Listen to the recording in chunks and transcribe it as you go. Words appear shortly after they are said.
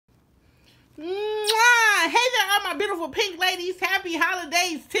Mwah! Hey there, all my beautiful pink ladies. Happy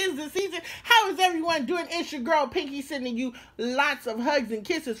holidays. 'Tis the season. How is everyone doing? It's your girl Pinky sending you lots of hugs and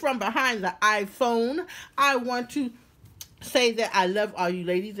kisses from behind the iPhone. I want to say that I love all you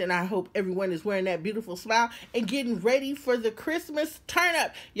ladies, and I hope everyone is wearing that beautiful smile and getting ready for the Christmas turn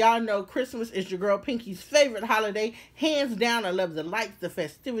up. Y'all know Christmas is your girl Pinky's favorite holiday. Hands down, I love the lights, the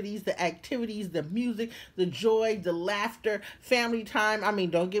festivities, the activities, the music, the joy, the laughter, family time. I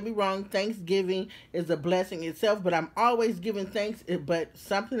mean, don't get me wrong, Thanksgiving is a blessing itself, but I'm always giving thanks, but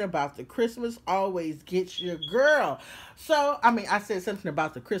something about the Christmas always gets your girl. So, I said something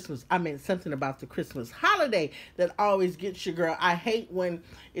about the Christmas. I meant something about the Christmas holiday that always gets your girl. I hate when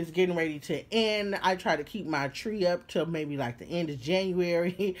it's getting ready to end. I try to keep my tree up till maybe like the end of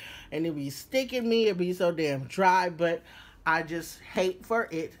January, and it be sticking me. It be so damn dry, but I just hate for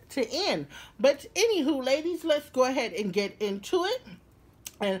it to end. But anywho, ladies, let's go ahead and get into it.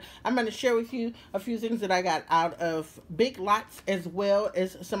 And I'm going to share with you a few things that I got out of Big Lots, as well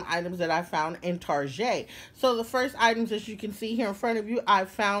as some items that I found in Target. So the first items, as you can see here in front of you, I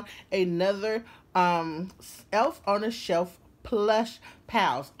found another Elf on a Shelf plush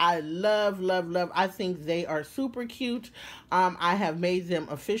pals. I love, love, love. I think they are super cute. I have made them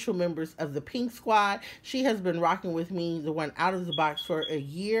official members of the Pink Squad. She has been rocking with me, the one out of the box, for a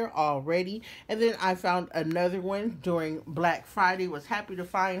year already. And then I found another one during Black Friday. Was happy to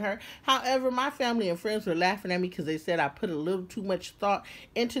find her. However, my family and friends were laughing at me because they said I put a little too much thought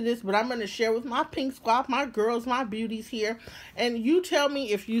into this. But I'm going to share with my Pink Squad, my girls, my beauties here. And you tell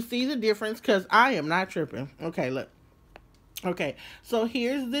me if you see the difference, because I am not tripping. Okay, look. Okay, so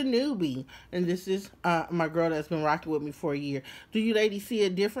here's the newbie, and this is my girl that's been rocking with me for a year. Do you ladies see a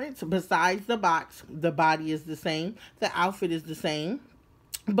difference? Besides the box, the body is the same, the outfit is the same.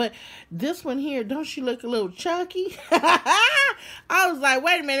 But this one here, don't she look a little chunky? I was like,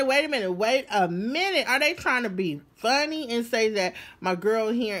 wait a minute. Are they trying to be funny and say that my girl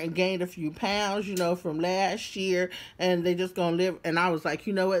here and gained a few pounds, from last year, and they just gonna live? And I was like,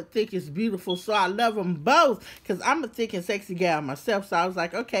 you know what? Thick is beautiful, so I love them both, because I'm a thick and sexy gal myself. So I was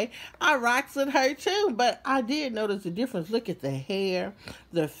like, okay, I rocks with her too. But I did notice the difference. Look at the hair,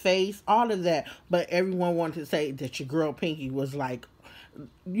 the face, all of that. But everyone wanted to say that your girl Pinky was like,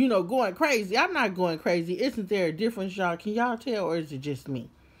 going crazy. I'm not going crazy. Isn't there a difference, y'all? Can y'all tell, or is it just me?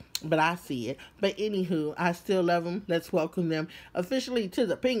 But I see it. But anywho, I still love them. Let's welcome them officially to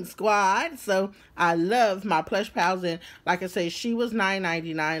the Pink Squad. So I love my plush pals, and like I say, she was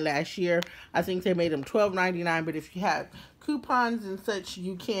 $9.99 last year. I think they made them $12.99. But if you have coupons and such,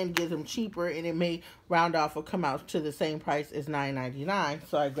 you can get them cheaper, and it may round off or come out to the same price as $9.99.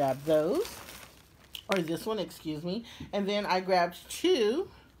 So I grabbed those. Or this one, excuse me. And then I grabbed two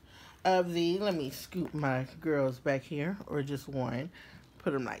of the, let me scoop my girls back here, or just one.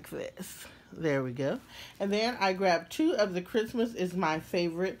 Put them like this. There we go. And then I grabbed two of the Christmas is my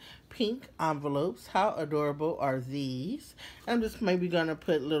favorite pink envelopes. How adorable are these? I'm just maybe going to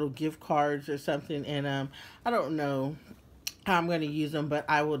put little gift cards or something in them. I don't know how I'm going to use them, but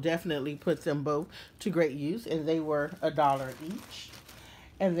I will definitely put them both to great use. And they were $1 each.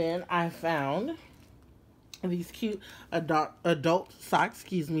 And then I found these cute adult socks,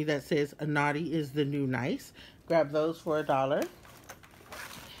 that says naughty is the new nice. Grab those for $1.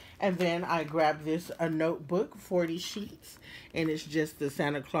 And then I grabbed this, a notebook, 40 sheets, and it's just the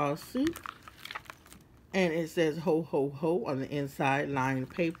Santa Claus suit. And it says ho, ho, ho on the inside,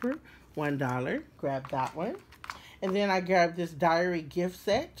 lined paper, $1. Grab that one. And then I grabbed this diary gift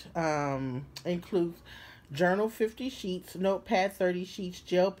set. Includes journal 50 sheets, notepad 30 sheets,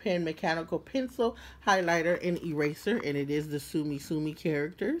 gel pen, mechanical pencil, highlighter, and eraser. And it is the Sumi Sumi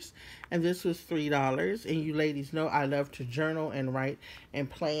characters. And this was $3. And you ladies know I love to journal and write and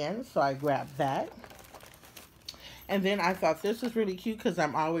plan, so I grabbed that. And then I thought this was really cute because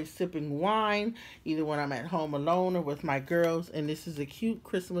I'm always sipping wine, either when I'm at home alone or with my girls. And this is a cute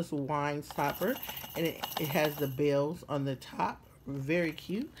Christmas wine stopper. And it has the bells on the top. Very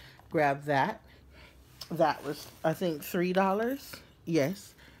cute. Grab that. That was, I think, $3.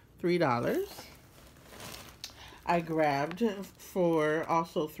 Yes, $3. I grabbed for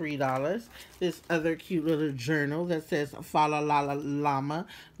also $3 this other cute little journal that says Fa La La La Llama.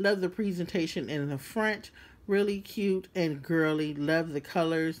 Love the presentation in the front. Really cute and girly. Love the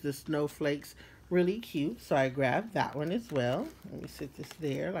colors, the snowflakes. Really cute. So I grabbed that one as well. Let me sit this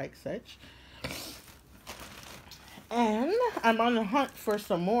there like such. And I'm on the hunt for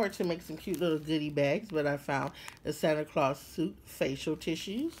some more to make some cute little goodie bags, but I found the Santa Claus suit facial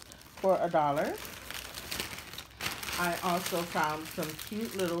tissues for $1. I also found some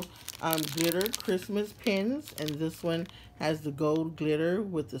cute little glitter Christmas pins, and this one Has the gold glitter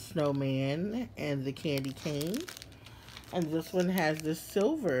with the snowman and the candy cane. And this one has the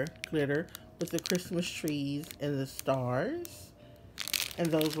silver glitter with the Christmas trees and the stars. And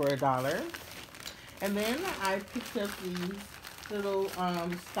those were $1. And then I picked up these little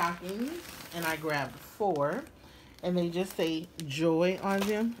stockings, and I grabbed 4. And they just say joy on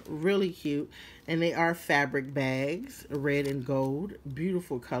them. Really cute. And they are fabric bags, red and gold,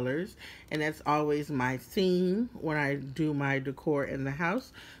 beautiful colors. And that's always my theme when I do my decor in the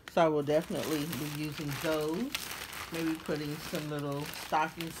house. So I will definitely be using those. Maybe putting some little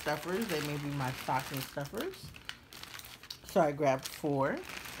stocking stuffers. They may be my stocking stuffers. So I grabbed 4.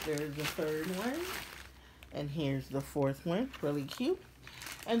 There's the third one. And here's the fourth one. Really cute.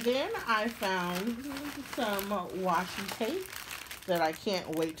 And then I found some washi tape that I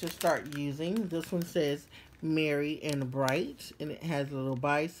can't wait to start using. This one says Merry and Bright, and it has a little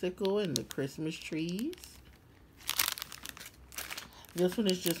bicycle and the Christmas trees. This one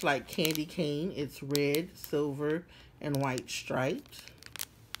is just like candy cane. It's red, silver, and white striped.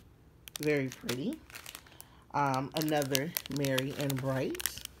 Very pretty. Another Merry and Bright.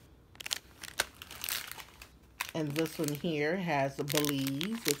 And this one here has a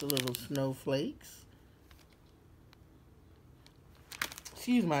Believe with the little snowflakes.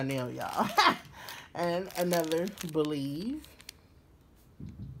 Excuse my nail, y'all. And another Believe.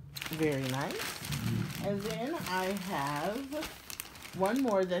 Very nice. And then I have one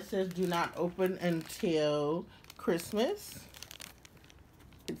more that says do not open until Christmas.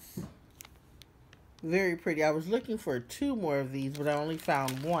 It's very pretty. I was looking for 2 more of these, but I only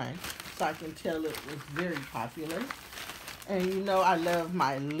found 1. So I can tell it was very popular. And you know I love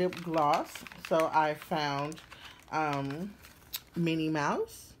my lip gloss. So I found Minnie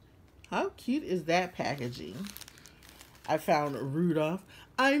Mouse. How cute is that packaging? I found Rudolph.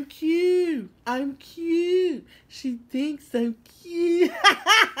 I'm cute. I'm cute. She thinks I'm cute.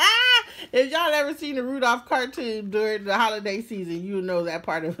 If y'all ever seen the Rudolph cartoon during the holiday season, you know that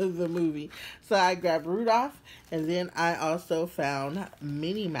part of the movie. So I grabbed Rudolph, and then I also found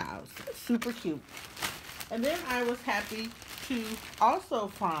Minnie Mouse. Super cute. And then I was happy to also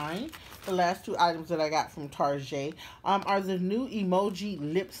find the last 2 items that I got from Target are the new emoji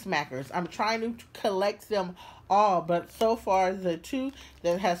lip smackers. I'm trying to collect them all, but so far the 2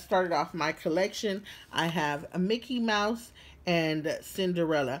 that has started off my collection, I have a Mickey Mouse and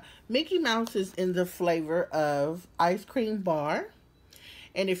Cinderella. Mickey Mouse is in the flavor of ice cream bar.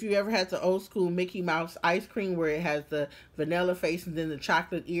 And if you ever had the old school Mickey Mouse ice cream where it has the vanilla face and then the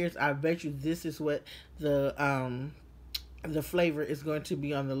chocolate ears, I bet you this is what the flavor is going to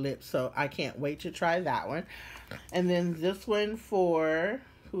be on the lips. So I can't wait to try that one. And then this one for,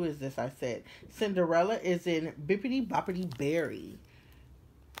 who is this? I said Cinderella is in Bippity Boppity Berry.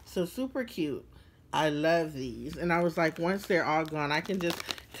 So super cute. I love these. And I was like, once they're all gone, I can just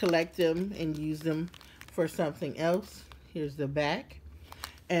collect them and use them for something else. Here's the back.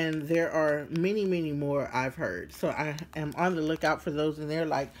 And there are many, many more I've heard. So I am on the lookout for those. And they're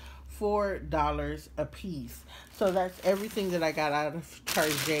like $4 a piece. So that's everything that I got out of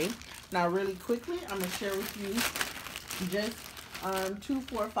Target. Now really quickly, I'm going to share with you just 2,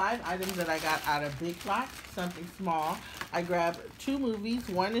 4, 5 items that I got out of Big Lots, something small. I grabbed 2 movies.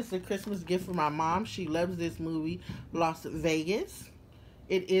 One is the Christmas gift for my mom. She loves this movie, Las Vegas.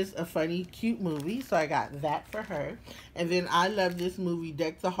 It is a funny, cute movie, so I got that for her. And then I love this movie,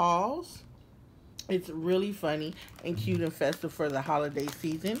 Deck the Halls. It's really funny and cute and festive for the holiday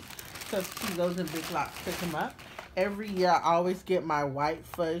season. So see those in Big Lots, pick them up. Every year I always get my white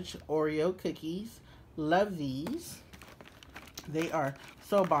fudge Oreo cookies. Love these. They are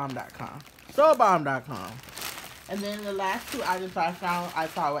SoBomb.com. SoBomb.com. And then the last 2 items I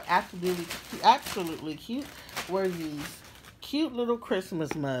thought were absolutely cute were these cute little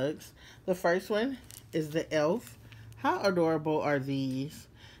Christmas mugs. The first one is the Elf. How adorable are these?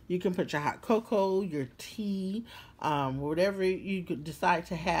 You can put your hot cocoa, your tea, whatever you could decide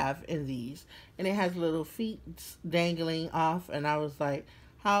to have in these. And it has little feet dangling off. And I was like,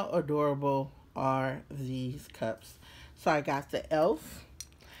 how adorable are these cups? So I got the Elf.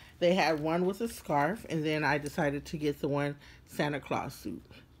 They had one with a scarf, and then I decided to get the one Santa Claus suit.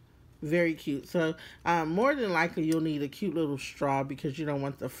 Very cute. So more than likely you'll need a cute little straw because you don't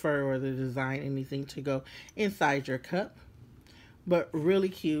want the fur or the design, anything to go inside your cup. But really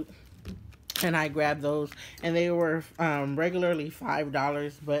cute. and I grabbed those, and they were regularly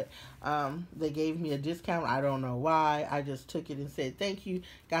 $5, but they gave me a discount. I don't know why. I just took it and said thank you,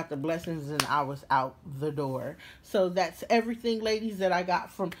 got the blessings, and I was out the door. So that's everything, ladies, that I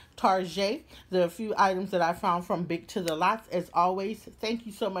got from Target. The few items that I found from Big to the Lots. As always, thank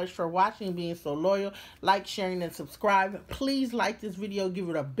you so much for watching, being so loyal. Like, sharing, and subscribe. Please like this video, give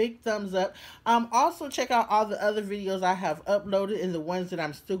it a big thumbs up. Also check out all the other videos I have uploaded and the ones that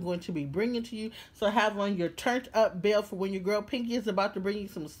I'm still going to be bringing to you. So have on your turned up bell for when your girl Pinky is about to bring you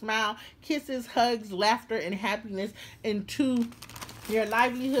some smile, kisses, hugs, laughter, and happiness into your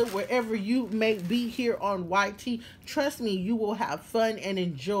livelihood wherever you may be here on YT. Trust me, you will have fun and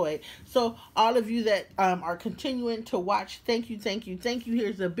enjoy. So all of you that are continuing to watch, thank you, thank you, thank you.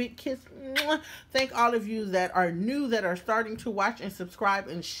 Here's a big kiss. Thank all of you that are new, that are starting to watch and subscribe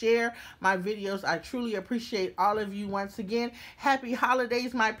and share my videos. I truly appreciate all of you once again. Happy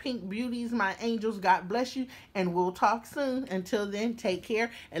holidays, my pink beauties, my angels. God bless you, and we'll talk soon. Until then, take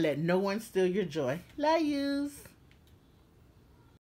care and let no one steal your joy. Love yous.